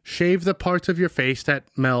 Shave the parts of your face that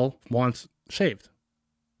Mel wants shaved.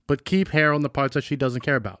 But keep hair on the parts that she doesn't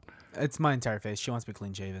care about. It's my entire face. She wants me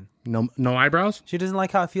clean shaven. No eyebrows? She doesn't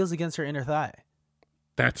like how it feels against her inner thigh.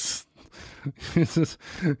 That's...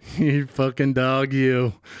 you fucking dog,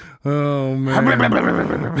 you. Oh,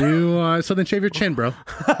 man. So then shave your chin, bro.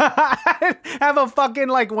 Have a fucking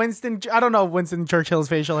like Winston... I don't know Winston Churchill's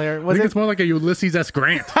facial hair. I think it's more like a Ulysses S.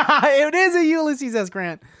 Grant. It is a Ulysses S.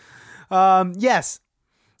 Grant. Yes.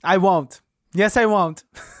 I won't. Yes, I won't.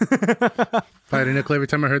 Fight a nickel every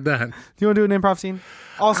time I heard that. Do you want to do an improv scene?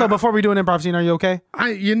 Also, before we do an improv scene, are you okay?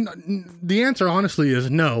 The answer, honestly,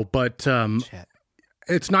 is no, but...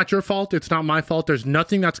 It's not your fault. It's not my fault. There's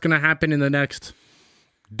nothing that's going to happen in the next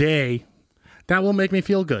day that will make me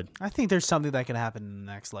feel good. I think there's something that can happen in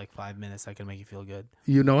the next like 5 minutes that can make you feel good.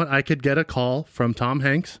 You know what? I could get a call from Tom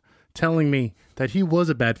Hanks telling me that he was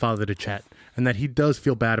a bad father to Chet and that he does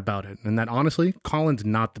feel bad about it. And that honestly, Colin's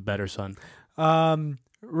not the better son.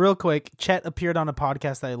 Real quick, Chet appeared on a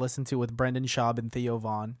podcast that I listened to with Brendan Schaub and Theo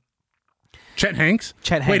Vaughn. Chet Hanks?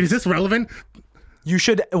 Chet Hanks. Wait, is this relevant? You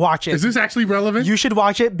should watch it. Is this actually relevant? You should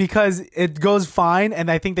watch it because it goes fine,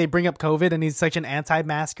 and I think they bring up COVID, and he's such an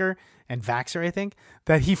anti-masker and vaxxer, I think,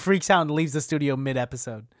 that he freaks out and leaves the studio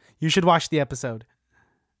mid-episode. You should watch the episode.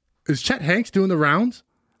 Is Chet Hanks doing the rounds?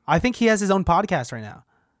 I think he has his own podcast right now.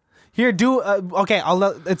 Here, okay,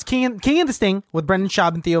 it's King and the Sting with Brendan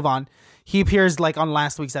Schaub and Theo Vaughn. He appears like on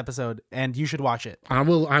last week's episode, and you should watch it. I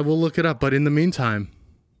will look it up, but in the meantime...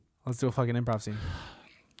 Let's do a fucking improv scene.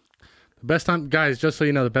 Best time, guys, just so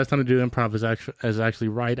you know, the best time to do improv is actually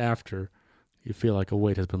right after you feel like a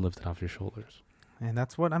weight has been lifted off your shoulders. And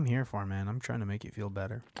that's what I'm here for, man. I'm trying to make you feel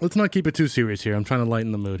better. Let's not keep it too serious here. I'm trying to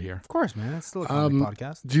lighten the mood here. Of course, man. It's still a comedy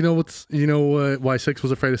podcast. Do you know why 6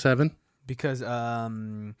 was afraid of 7? Because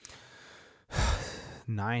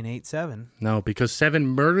 987. No, because 7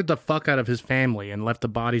 murdered the fuck out of his family and left the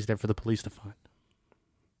bodies there for the police to find.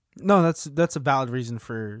 No, that's a valid reason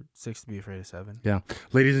for 6 to be afraid of 7. Yeah.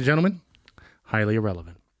 Ladies and gentlemen, highly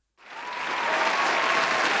irrelevant.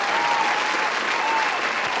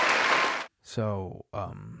 So,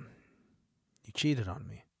 you cheated on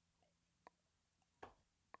me.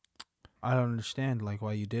 I don't understand, like,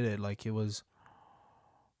 why you did it. Like, it was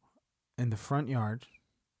in the front yard.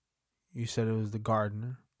 You said it was the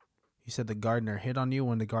gardener. You said the gardener hit on you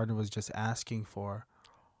when the gardener was just asking for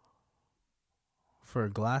a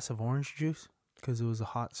glass of orange juice because it was a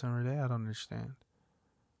hot summer day. I don't understand.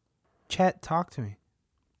 Chet, talk to me.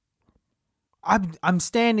 I'm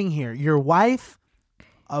standing here, your wife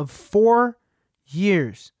of 4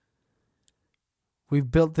 years.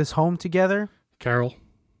 We've built this home together. Carol,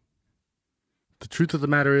 the truth of the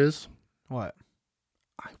matter is, What?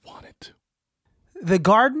 I wanted to. The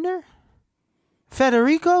gardener?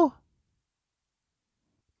 Federico?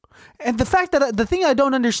 And the fact that the thing I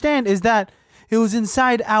don't understand is that it was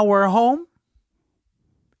inside our home,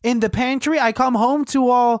 in the pantry. I come home to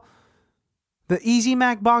all the Easy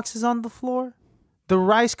Mac boxes on the floor. The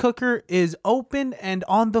rice cooker is open and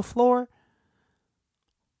on the floor.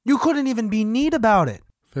 You couldn't even be neat about it.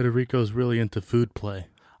 Federico's really into food play.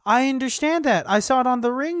 I understand that. I saw it on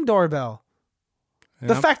the Ring doorbell. Yep.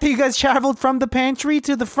 The fact that you guys traveled from the pantry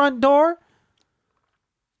to the front door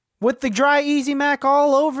with the dry Easy Mac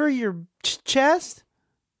all over your chest.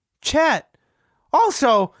 Chet.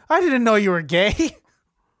 Also, I didn't know you were gay.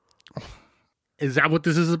 Is that what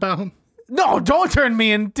this is about? No, don't turn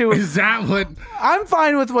me into it. Is that what... I'm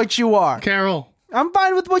fine with what you are. Carol, I'm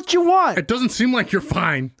fine with what you want. it doesn't seem like you're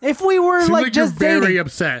fine. If we were Seems like like just you're very dating,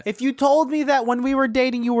 upset. if you told me that when we were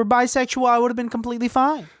dating you were bisexual, I would have been completely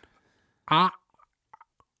fine. I'm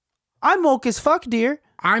woke as fuck, dear.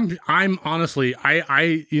 I'm honestly,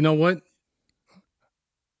 I you know what?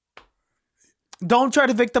 Don't try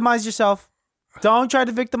to victimize yourself. Don't try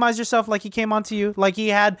to victimize yourself like he came onto you, like he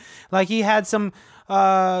had some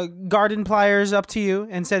garden pliers up to you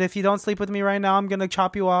and said, if you don't sleep with me right now, I'm gonna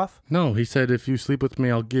chop you off. No, he said, if you sleep with me,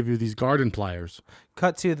 I'll give you these garden pliers.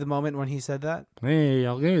 Cut to the moment when he said that. Hey,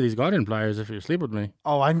 I'll give you these garden pliers if you sleep with me.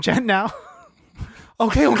 Oh, I'm Jen now.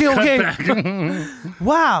 Okay.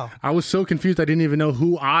 Wow. I was so confused I didn't even know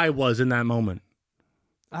who I was in that moment.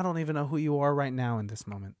 I don't even know who you are right now in this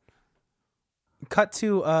moment. Cut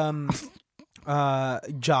to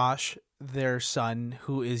Josh, their son,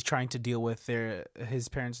 who is trying to deal with his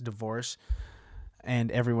parents' divorce,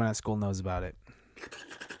 and everyone at school knows about it.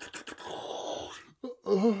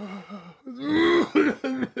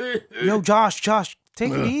 Yo, Josh,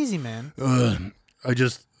 take it easy, man.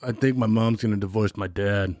 I think my mom's gonna divorce my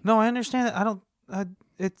dad. No, I understand that.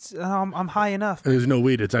 I'm high enough. There's no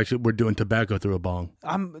weed. It's actually, we're doing tobacco through a bong.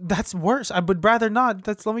 That's worse. I would rather not.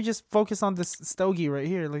 Let me just focus on this stogie right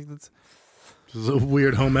here. Like that's. This is a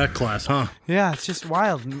weird home ec class, huh? Yeah, it's just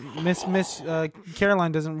wild. Miss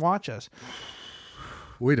Caroline doesn't watch us.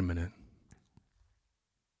 Wait a minute.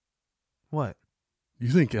 What? You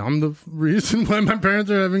think I'm the reason why my parents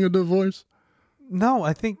are having a divorce? No,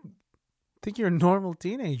 I think you're a normal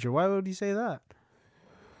teenager. Why would you say that?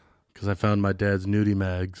 Because I found my dad's nudie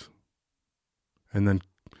mags and then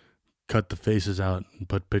cut the faces out and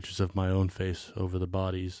put pictures of my own face over the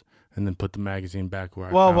bodies and then put the magazine back where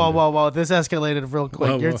I found it. Whoa. This escalated real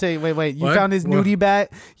quick. You're saying, wait. You What? found his nudie bag.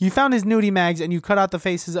 You found his nudie mags and you cut out the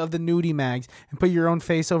faces of the nudie mags and put your own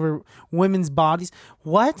face over women's bodies.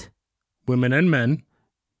 What? Women and men.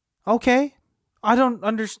 Okay. I don't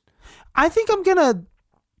understand. I think I'm gonna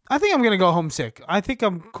go homesick. I think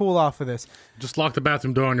I'm cool off of this. Just lock the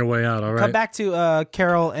bathroom door on your way out, all right? Come back to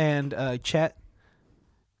Carol and Chet.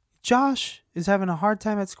 Josh is having a hard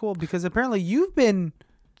time at school because apparently you've been...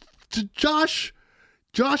 Josh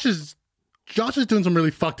is doing some really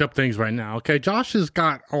fucked up things right now, okay? Josh has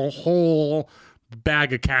got a whole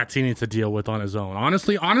bag of cats he needs to deal with on his own.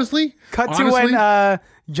 Honestly. Cut to when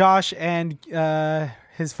Josh and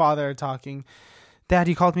his father are talking. Dad,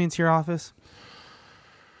 you called me into your office.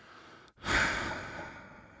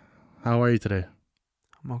 How are you today?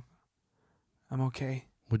 I'm okay.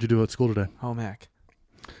 What'd you do at school today? Home ec.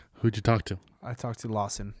 Who'd you talk to? I talked to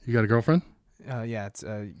Lawson. You got a girlfriend? Yeah, it's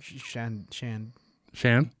Shan.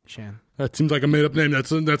 Shan? Shan. That seems like a made up name.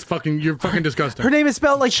 That's fucking, you're fucking disgusting. Her name is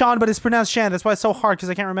spelled like Sean, but it's pronounced Shan. That's why it's so hard because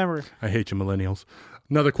I can't remember. I hate you millennials.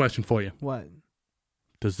 Another question for you. What?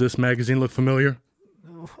 Does this magazine look familiar?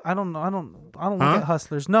 I don't know. I don't look at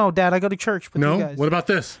Hustlers. No, Dad, I go to church with you No? guys. What about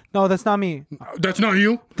this? No, that's not me. That's not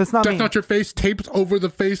you? That's not me. That's not your face taped over the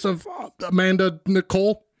face of Amanda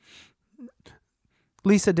Nicole?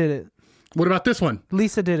 Lisa did it. What about this one?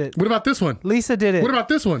 Lisa did it. What about this one? Lisa did it. What about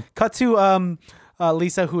this one? Cut to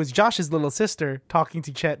Lisa, who is Josh's little sister, talking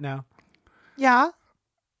to Chet now. Yeah.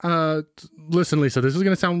 Listen, Lisa, this is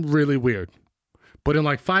going to sound really weird. But in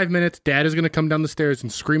like 5 minutes, Dad is going to come down the stairs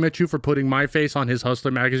and scream at you for putting my face on his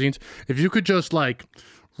Hustler magazines. If you could just like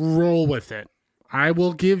roll with it, I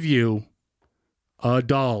will give you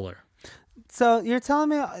 $1. So you're telling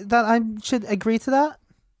me that I should agree to that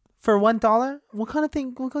for $1? What kind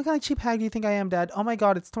of cheap hag do you think I am, Dad? Oh my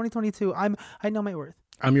God, it's 2022. I know my worth.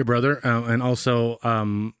 I'm your brother, and also,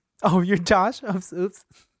 Oh, you're Josh? Oops.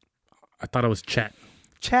 I thought I was Chet.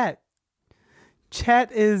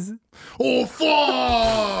 Chet is... Oh,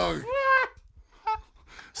 fuck!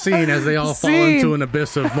 Seeing as they all fall into an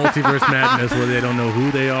abyss of multiverse madness where they don't know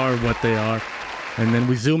who they are, what they are. And then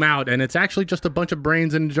we zoom out, and it's actually just a bunch of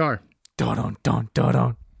brains in a jar. Dun.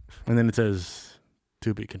 And then it says,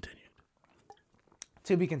 to be continued.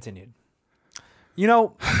 To be continued. You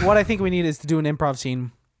know, what I think we need is to do an improv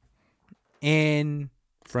scene in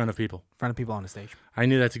Front of people on the stage. I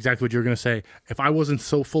knew that's exactly what you were going to say. If I wasn't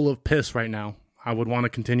so full of piss right now, I would want to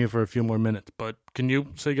continue for a few more minutes. But can you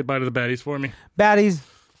say goodbye to the baddies for me? Baddies,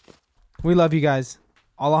 we love you guys.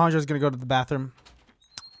 Alejandro's going to go to the bathroom,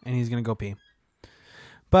 and he's going to go pee.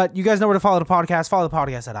 But you guys know where to follow the podcast. Follow the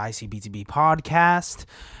podcast at ICBTB Podcast.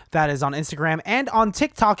 That is on Instagram and on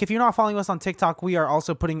TikTok. If you're not following us on TikTok, we are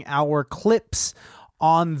also putting our clips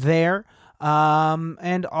on there.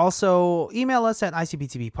 And also email us at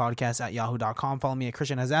icbtbpodcast@yahoo.com. Follow me at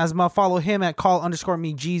Christian Has Asthma. Follow him at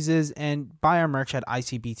call_me_Jesus and buy our merch at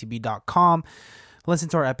icbtb.com. Listen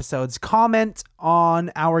to our episodes, comment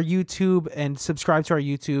on our YouTube and subscribe to our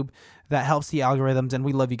YouTube. That helps the algorithms, and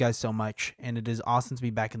we love you guys so much. And it is awesome to be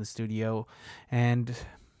back in the studio. And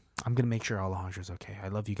I'm going to make sure Alejandro's okay. I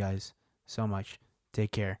love you guys so much.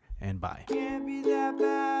 Take care and bye. Can't be that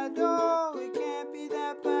bad, oh, it can't be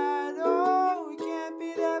that bad, oh, it can't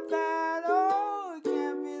be that bad, oh, it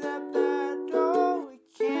can't be that bad, oh, it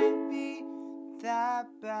can't be that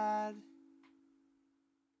bad.